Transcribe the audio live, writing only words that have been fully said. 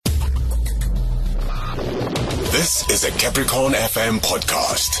This is a Capricorn FM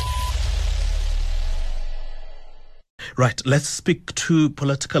podcast. Right, let's speak to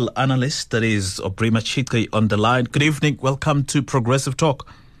political analyst, that is Aubrey Matshiqi on the line. Good evening, welcome to Progressive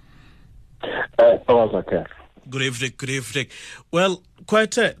Talk. Good evening. Well,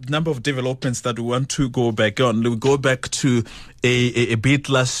 quite a number of developments that we want to go back on. We go back to a bit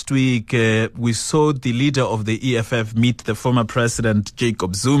last week. We saw the leader of the EFF meet the former president,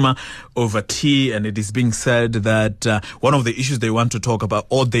 Jacob Zuma, over tea, and it is being said that one of the issues they want to talk about,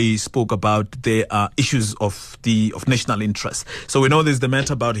 or they spoke about, they are issues of national interest. So we know there's the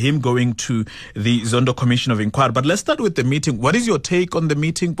matter about him going to the Zondo Commission of Inquiry. But let's start with the meeting. What is your take on the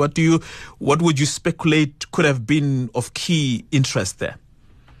meeting? What would you speculate could have been of key interest there?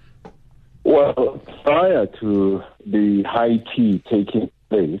 Well, prior to the high tea taking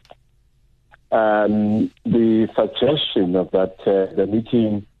place, the suggestion of that the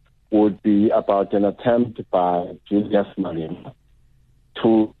meeting would be about an attempt by Julius Malema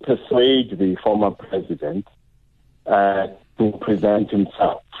to persuade the former president to present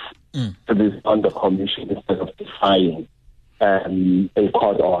himself to this under commission instead of defying a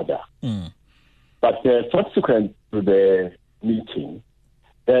court order. But subsequent to the meeting,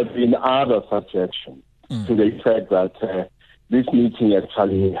 there have been other suggestions to the effect that this meeting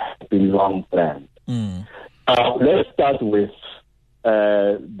actually has been long planned. Let's start with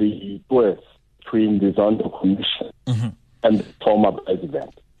the twist between the Zondo Commission and the former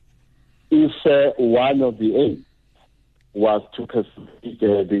president. If one of the aims was to persuade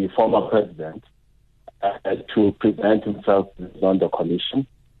the former president to present himself to the Zondo Commission,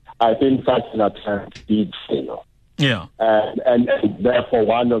 I think such an attempt did fail. Yeah. And therefore,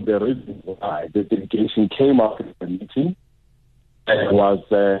 one of the reasons why the delegation came out of the meeting was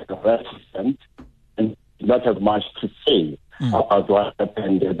reticent and did not have much to say about what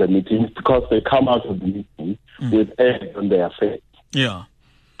happened at the meeting, because they come out of the meeting with eggs on their face. Yeah.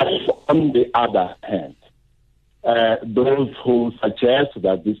 On the other hand, those who suggest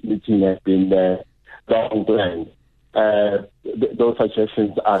that this meeting has been long planned, those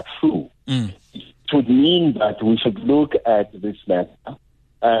suggestions are true. It would mean that we should look at this matter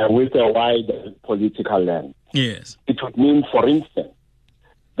with a wider political lens. Yes. It would mean, for instance,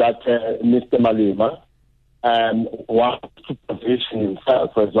 that Mr. Malema wants to position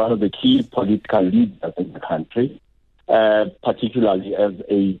himself as one of the key political leaders in the country, particularly as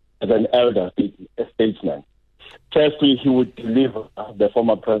an elder statesman. Firstly, he would deliver the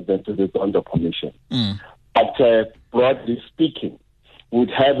former president to the Zondo Commission. But broadly speaking, would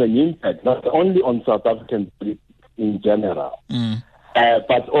have an impact not only on South African politics in general,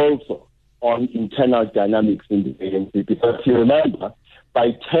 but also on internal dynamics in the ANC. Because you remember,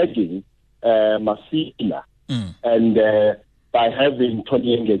 by tagging Masina and by having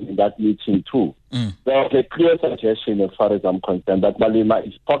Tony Engage in that meeting too, there was a clear suggestion, as far as I'm concerned, that Malema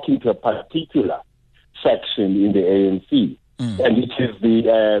is talking to a particular section in the ANC, and it is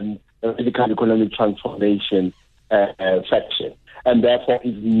the radical economic transformation section, and therefore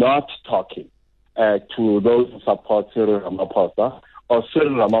is not talking to those who support Cyril Ramaphosa or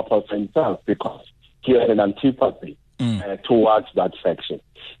Cyril Ramaphosa himself, because he has an antipathy towards that section.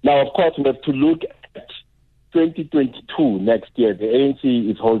 Now, of course, we have to look at 2022 next year. The ANC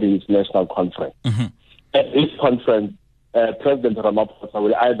is holding its national conference. At this conference, President Ramaphosa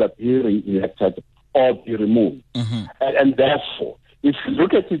will either be re-elected or be removed. And therefore, if you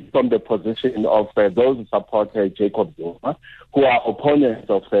look at it from the position of those who support Jacob Zuma, who are opponents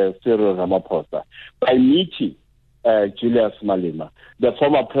of Cyril Ramaphosa, by meeting Julius Malema, the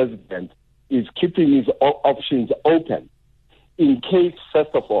former president is keeping his options open in case,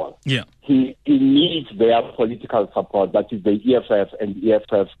 first of all, he needs their political support, that is the EFF and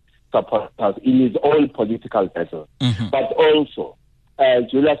EFF supporters in his own political battle. But also,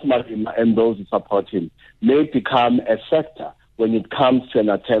 Julius Malema and those who support him may become a factor when it comes to an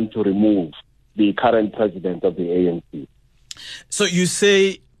attempt to remove the current president of the ANC. So you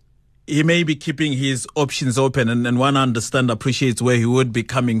say he may be keeping his options open, and one appreciates where he would be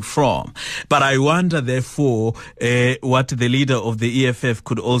coming from. But I wonder, therefore, what the leader of the EFF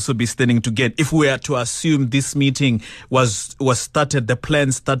could also be standing to get. If we are to assume this meeting was started, the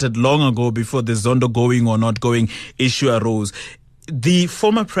plan started long ago before the Zondo going or not going issue arose. The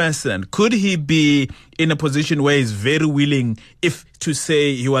former president, could he be in a position where he's very willing, if to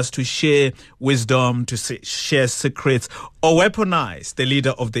say he was to share wisdom, to share secrets, or weaponize the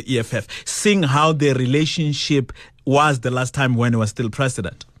leader of the EFF, seeing how their relationship was the last time when he was still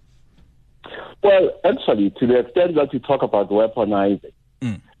president? Well, actually, to the extent that you talk about weaponizing,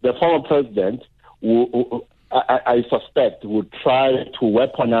 the former president, I suspect, would try to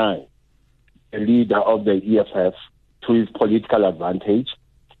weaponize the leader of the EFF to his political advantage,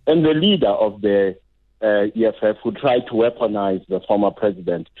 and the leader of the EFF who tried to weaponize the former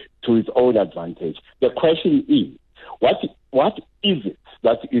president to his own advantage. The question is, what is it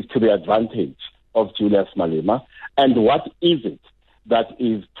that is to the advantage of Julius Malema, and what is it that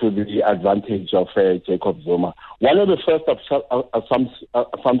is to the advantage of Jacob Zuma? One of the first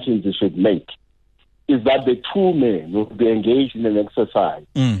assumptions you should make is that the two men will be engaged in an exercise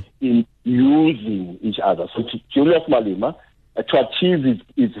in using each other. So Julius Malema, to achieve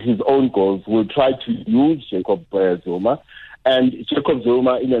his own goals, will try to use Jacob Zuma, and Jacob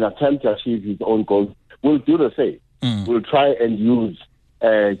Zuma, in an attempt to achieve his own goals, will do the same. Will try and use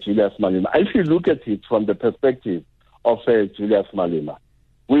Julius Malema. If you look at it from the perspective of Julius Malema,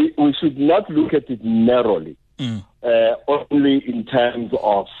 we should not look at it narrowly, only in terms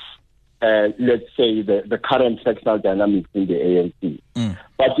of, let's say, the current sectional dynamics in the ANC.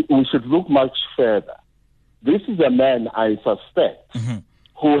 But we should look much further. This is a man, I suspect,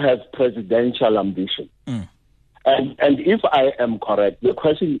 who has presidential ambition. And if I am correct, the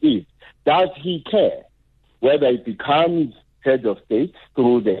question is, does he care whether he becomes head of state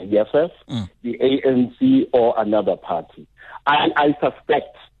through the EFF, the ANC, or another party? I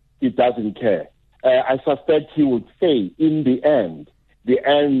suspect he doesn't care. I suspect he would say, in the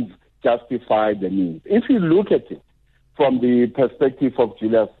ends justify the means. If you look at it from the perspective of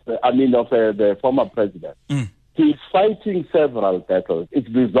the former president, he's fighting several battles. It's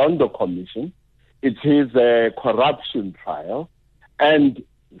the Zondo Commission, it's his corruption trial, and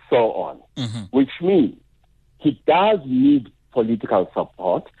so on, which means he does need political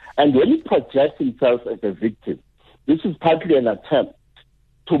support. And when he projects himself as a victim, this is partly an attempt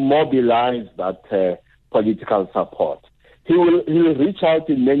to mobilize that political support. He will reach out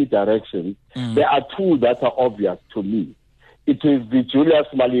in many directions. There are two that are obvious to me. It is the Julius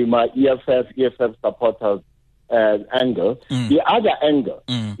Malema EFF supporters angle. The other angle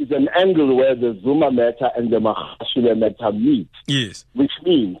is an angle where the Zuma matter and the Magashule matter meet, which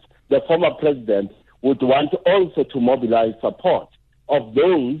means the former president would want also to mobilize support of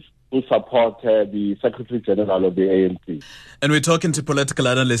those who support the Secretary General of the ANC. And we're talking to political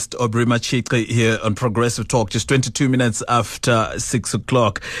analyst Aubrey Matshiqi here on Progressive Talk, just 22 minutes after 6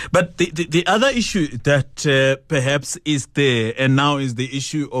 o'clock. But the other issue that perhaps is there, and now is the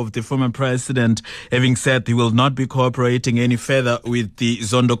issue of the former president having said he will not be cooperating any further with the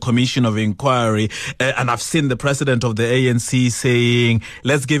Zondo Commission of Inquiry. And I've seen the president of the ANC saying,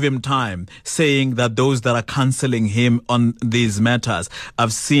 let's give him time, saying that those that are cancelling him on these matters,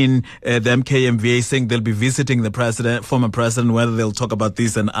 I've seen the MKMVA saying they'll be visiting the former president, whether they'll talk about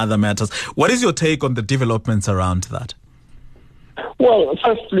this and other matters. What is your take on the developments around that? Well,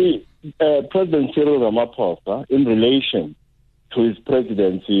 firstly, President Cyril Ramaphosa, in relation to his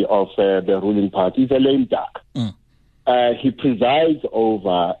presidency of the ruling party, is a lame duck. He presides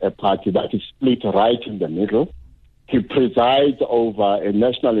over a party that is split right in the middle. He presides over a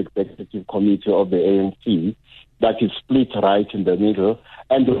national executive committee of the ANC that is split right in the middle.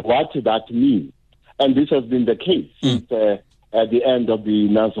 And what that means, and this has been the case since at the end of the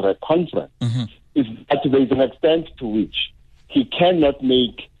Nazareth conference, is that there is an extent to which he cannot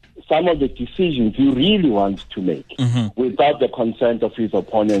make some of the decisions he really wants to make without the consent of his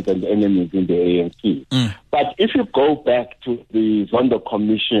opponents and enemies in the ANC. But if you go back to the Zondo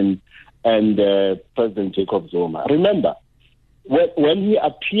Commission and President Jacob Zuma, remember, when he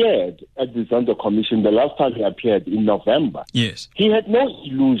appeared at the Zondo Commission, the last time he appeared in November, he had no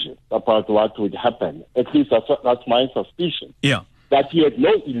illusion about what would happen. At least that's my suspicion. That he had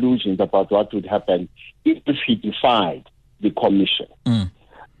no illusions about what would happen if he defied the commission.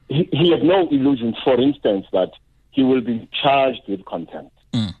 He had no illusions, for instance, that he will be charged with contempt.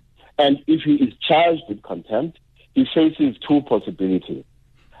 And if he is charged with contempt, he faces two possibilities.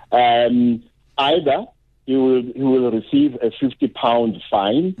 Either he will receive a £50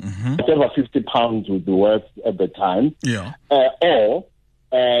 fine, whatever £50 would be worth at the time, or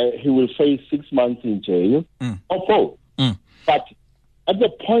he will face 6 months in jail, or both. But at the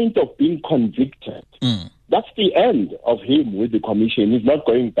point of being convicted, that's the end of him with the commission. He's not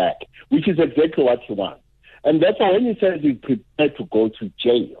going back, which is exactly what he wants. And therefore, when he says he's prepared to go to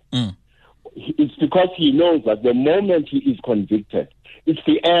jail, it's because he knows that the moment he is convicted, it's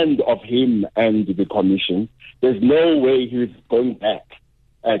the end of him and the commission. There's no way he's going back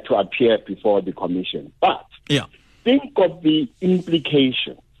to appear before the commission. But think of the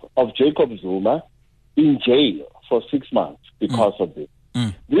implications of Jacob Zuma in jail for 6 months because of this.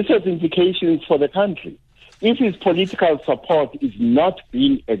 This has implications for the country. If his political support is not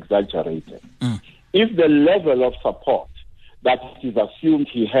being exaggerated, if the level of support that it is assumed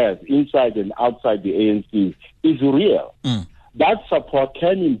he has inside and outside the ANC is real, that support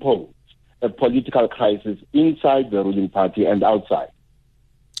can impose a political crisis inside the ruling party and outside.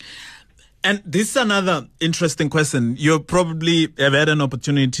 And this is another interesting question. You probably have had an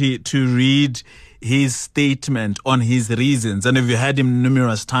opportunity to read his statement on his reasons. And if you had him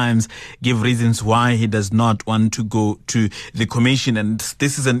numerous times give reasons why he does not want to go to the commission. And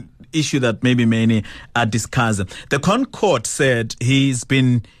this is an issue that maybe many are discussing. The Concord said he's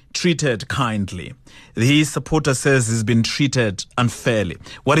been treated kindly. His supporter says he's been treated unfairly.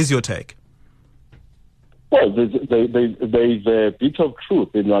 What is your take? Well, there's a bit of truth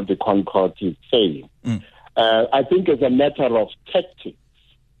in what the Concord is saying. I think as a matter of tactics,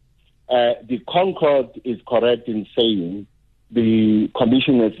 the Concord is correct in saying the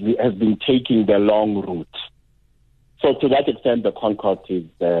commission has been taking the long route. So to that extent, the Concord is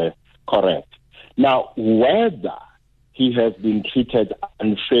correct. Now, whether he has been treated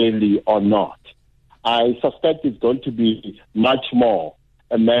unfairly or not, I suspect it's going to be much more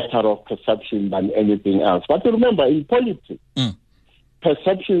a matter of perception than anything else. But remember, in politics,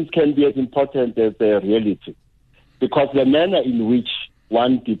 perceptions can be as important as the reality, because the manner in which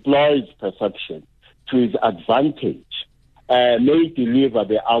one deploys perception to his advantage may deliver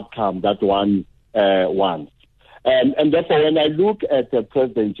the outcome that one wants. And therefore, when I look at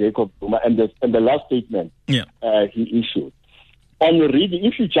President Jacob Zuma and the last statement he issued, on reading,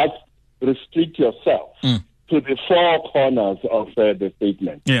 if you just restrict yourself to the four corners of the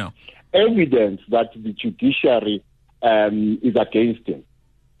statement, evidence that the judiciary is against him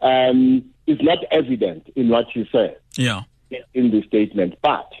is not evident in what he said in the statement.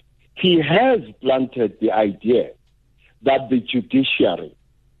 But he has planted the idea that the judiciary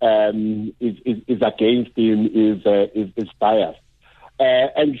is against him, is biased,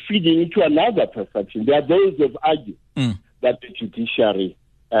 and feeding into another perception. There are those who argue that the judiciary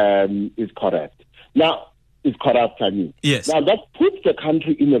is corrupt. Now, Yes. Now, that puts the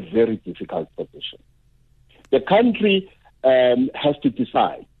country in a very difficult position. The country has to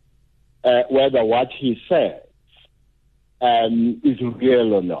decide whether what he says is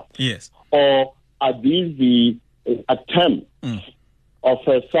real or not. Yes. Or are these the attempts of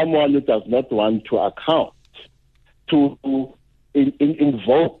someone who does not want to account to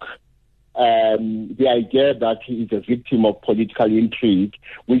invoke the idea that he is a victim of political intrigue,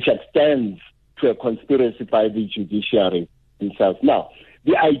 which extends to a conspiracy by the judiciary itself. Now,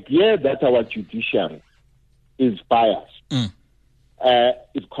 the idea that our judiciary is biased,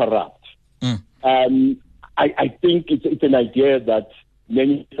 is corrupt, I think it's an idea that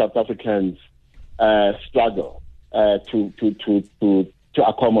many South Africans struggle to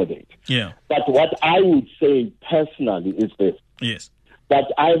accommodate. Yeah. But what I would say personally is this. Yes. That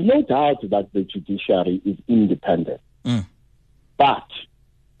I have no doubt that the judiciary is independent. But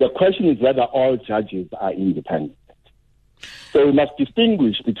the question is whether all judges are independent. So we must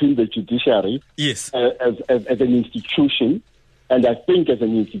distinguish between the judiciary as an institution, and I think as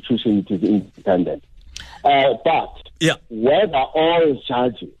an institution it is independent. But whether all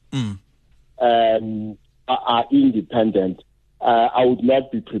judges are independent, I would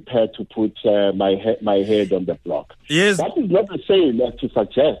not be prepared to put my head on the block. Yes. That is not the same as to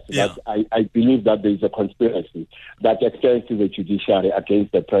suggest that I believe that there is a conspiracy that extends to the judiciary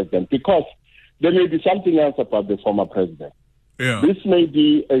against the president, because there may be something else about the former president. Yeah. This may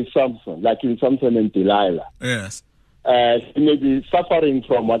be a Samson, like in Samson and Delilah. Yes. He may be suffering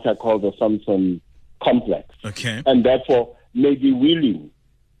from what I call the Samson complex. Okay. And therefore may be willing,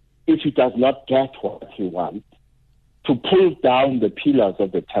 if he does not get what he wants, to pull down the pillars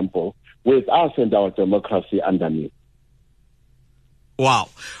of the temple with us and our democracy underneath. Wow.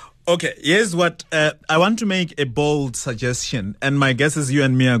 Okay, here's what I want to make a bold suggestion, and my guess is you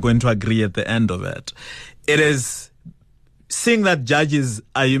and me are going to agree at the end of it. It is seeing that judges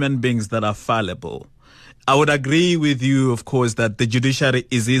are human beings that are fallible. I would agree with you, of course, that the judiciary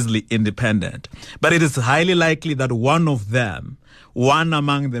is easily independent, but it is highly likely that one of them, one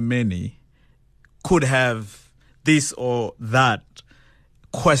among the many, could have this or that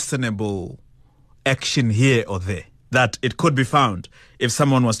questionable action here or there, that it could be found if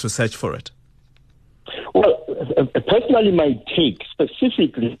someone was to search for it? Well, personally, my take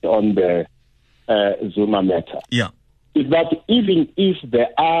specifically on the Zuma matter is that even if there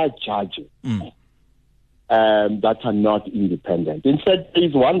are judges that are not independent, in fact, there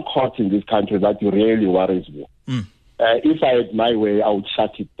is one court in this country that really worries me. If I had my way, I would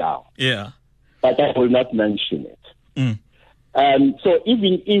shut it down. Yeah. But I will not mention it. So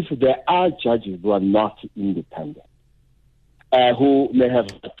even if there are judges who are not independent, who may have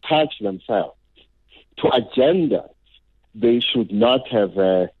attached themselves to agendas they should not have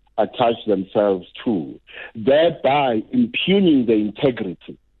attached themselves to, thereby impugning the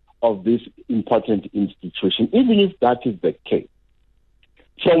integrity of this important institution, even if that is the case.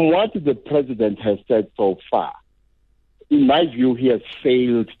 From what the president has said so far, in my view, he has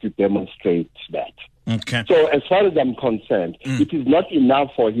failed to demonstrate that. Okay. So as far as I'm concerned, it is not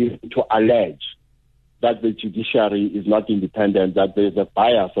enough for him to allege that the judiciary is not independent, that there is a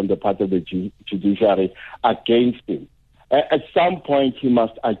bias on the part of the judiciary against him. At some point, he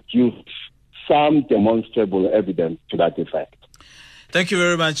must adduce some demonstrable evidence to that effect. Thank you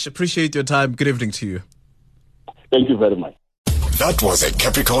very much. Appreciate your time. Good evening to you. Thank you very much. That was a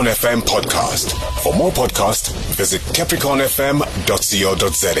Capricorn FM podcast. For more podcasts, visit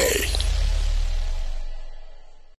capricornfm.co.za.